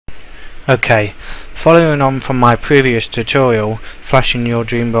Okay, following on from my previous tutorial flashing your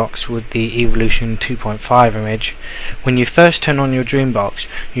Dreambox with the Evolution 2.5 image, when you first turn on your Dreambox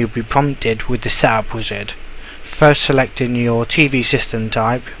you'll be prompted with the setup wizard. First selecting your TV system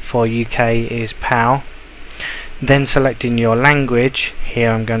type, for UK is PAL, then selecting your language,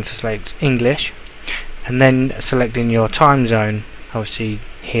 here I'm going to select English, and then selecting your time zone, obviously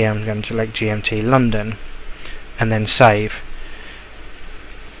here I'm going to select GMT London, and then save.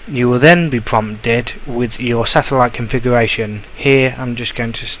 You will then be prompted with your satellite configuration. Here I'm just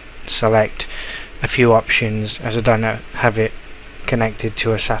going to select a few options as I don't have it connected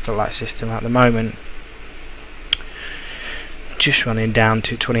to a satellite system at the moment. Just running down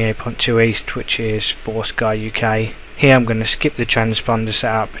to 28.2 East, which is for Sky UK. Here I'm going to skip the transponder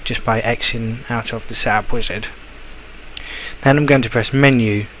setup just by Xing out of the setup wizard. Then I'm going to press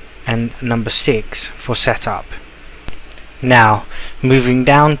menu and number 6 for setup. Now, moving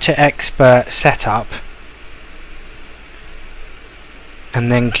down to expert setup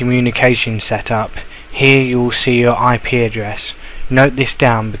and then communication setup, here you will see your IP address. Note this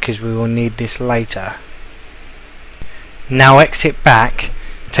down because we will need this later. Now exit back,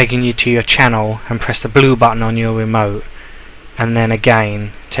 taking you to your channel, and press the blue button on your remote, and then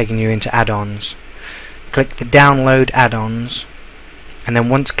again taking you into add-ons. Click the download add-ons, and then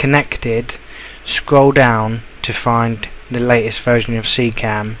once connected scroll down to find the latest version of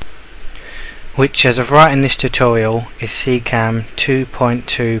CCcam, which as of right in this tutorial is CCcam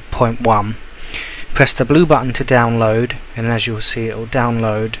 2.2.1. Press the blue button to download, and as you'll see it will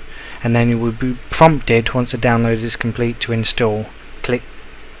download, and then you will be prompted once the download is complete to install. Click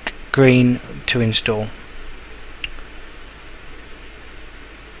green to install.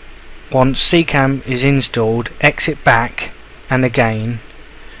 Once CCcam is installed, exit back and again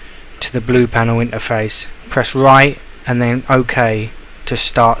to the blue panel interface. Press right and then OK to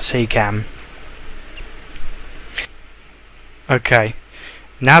start CCcam. Okay,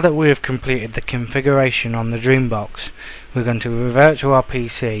 now that we have completed the configuration on the Dreambox, we're going to revert to our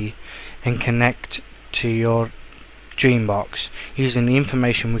PC and connect to your Dreambox using the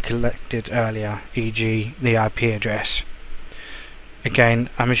information we collected earlier, e.g. the IP address. Again,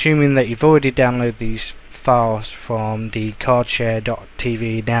 I'm assuming that you've already downloaded these files from the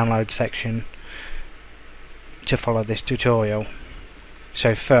cardshare.tv download section to follow this tutorial.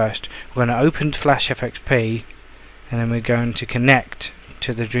 So first we're going to open Flash FXP, and then we're going to connect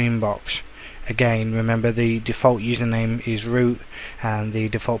to the Dreambox. Again, remember the default username is root and the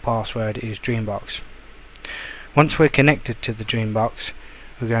default password is Dreambox. Once we're connected to the Dreambox,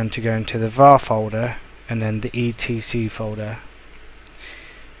 we're going to go into the var folder and then the etc folder.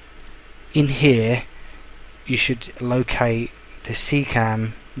 In here you should locate the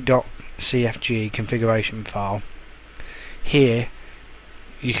ccam.cfg configuration file. Here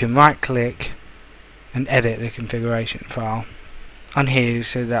you can right click and edit the configuration file. On here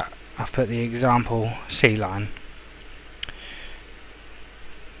so that I've put the example C line.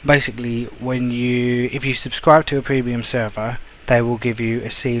 Basically, if you subscribe to a premium server, they will give you a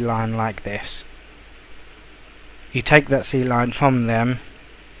C line like this. You take that C line from them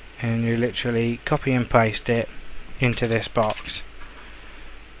and you literally copy and paste it into this box.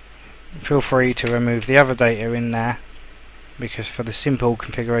 Feel free to remove the other data in there, because for the simple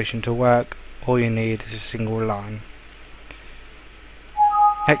configuration to work all you need is a single line.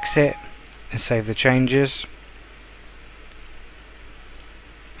 Exit and save the changes,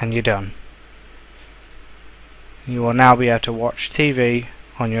 and you're done. You will now be able to watch TV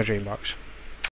on your Dreambox.